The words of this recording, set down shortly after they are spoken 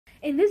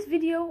In this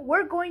video,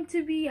 we're going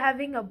to be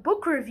having a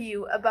book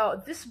review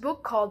about this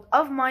book called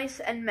Of Mice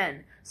and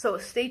Men, so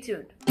stay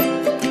tuned.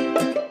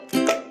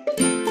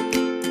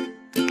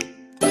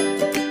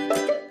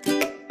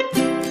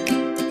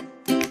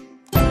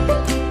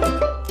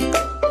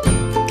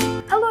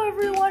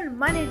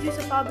 My name is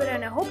Yusuf Abed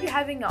and I hope you're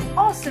having an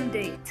awesome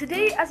day.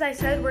 Today, as I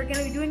said, we're going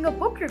to be doing a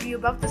book review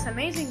about this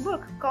amazing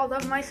book called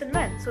Of Mice and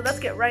Men, so let's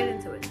get right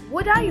into it.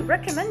 Would I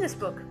recommend this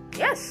book?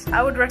 Yes,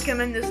 I would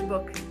recommend this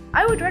book.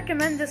 I would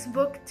recommend this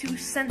book to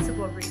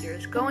sensible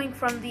readers, going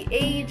from the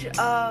age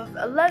of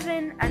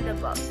 11 and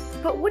above.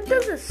 But what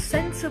does a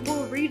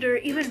sensible reader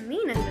even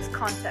mean in this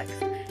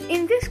context?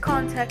 In this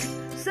context,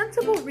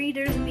 sensible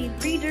readers mean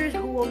readers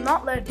who will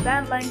not let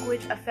bad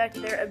language affect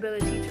their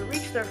ability to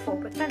reach their full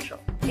potential.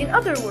 In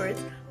other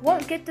words,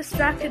 won't get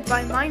distracted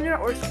by minor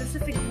or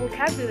specific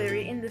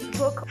vocabulary in this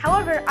book.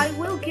 However, I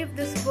will give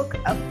this book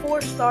a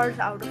 4 stars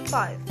out of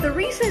 5. The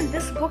reason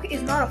this book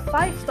is not a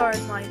 5 star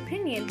in my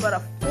opinion, but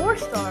a 4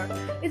 star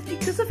is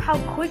because of how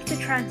quick the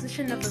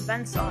transition of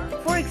events are.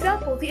 For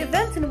example, the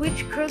event in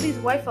which Curly's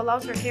wife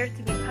allows her hair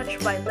to be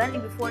touched by Lenny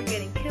before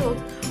getting killed,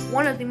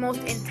 one of the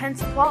most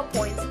intense plot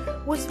points,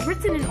 was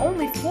written in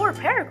only 4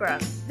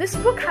 paragraphs. This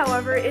book,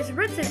 however, is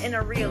written in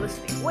a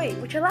realistic way,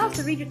 which allows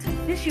the reader to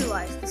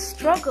visualize the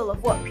struggle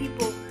of what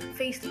people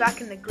faced back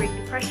in the Great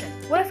Depression.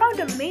 What I found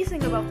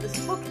amazing about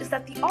this book is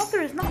that the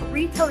author is not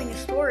retelling a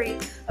story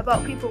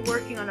about people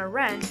working on a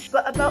ranch,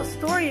 but about a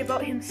story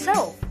about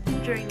himself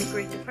during the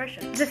Great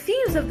Depression. The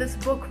themes of this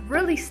book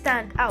really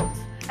stand out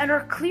and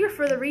are clear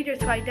for the reader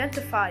to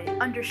identify,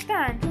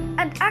 understand,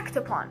 and act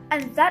upon,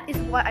 and that is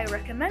why I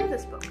recommend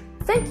this book.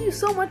 Thank you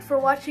so much for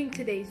watching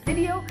today's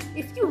video.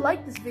 If you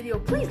like this video,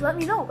 please let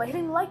me know by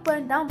hitting the like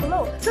button down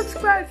below.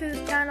 Subscribe to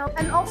this channel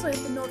and also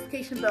hit the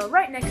notification bell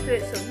right next to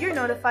it so you're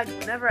notified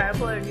whenever I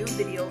upload a new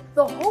video.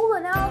 The whole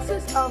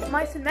analysis of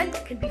Mice and Men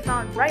can be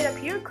found right up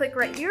here. Click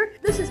right here.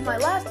 This is my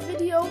last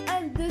video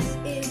and this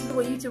is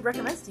what YouTube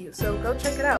recommends to you, so go check it out.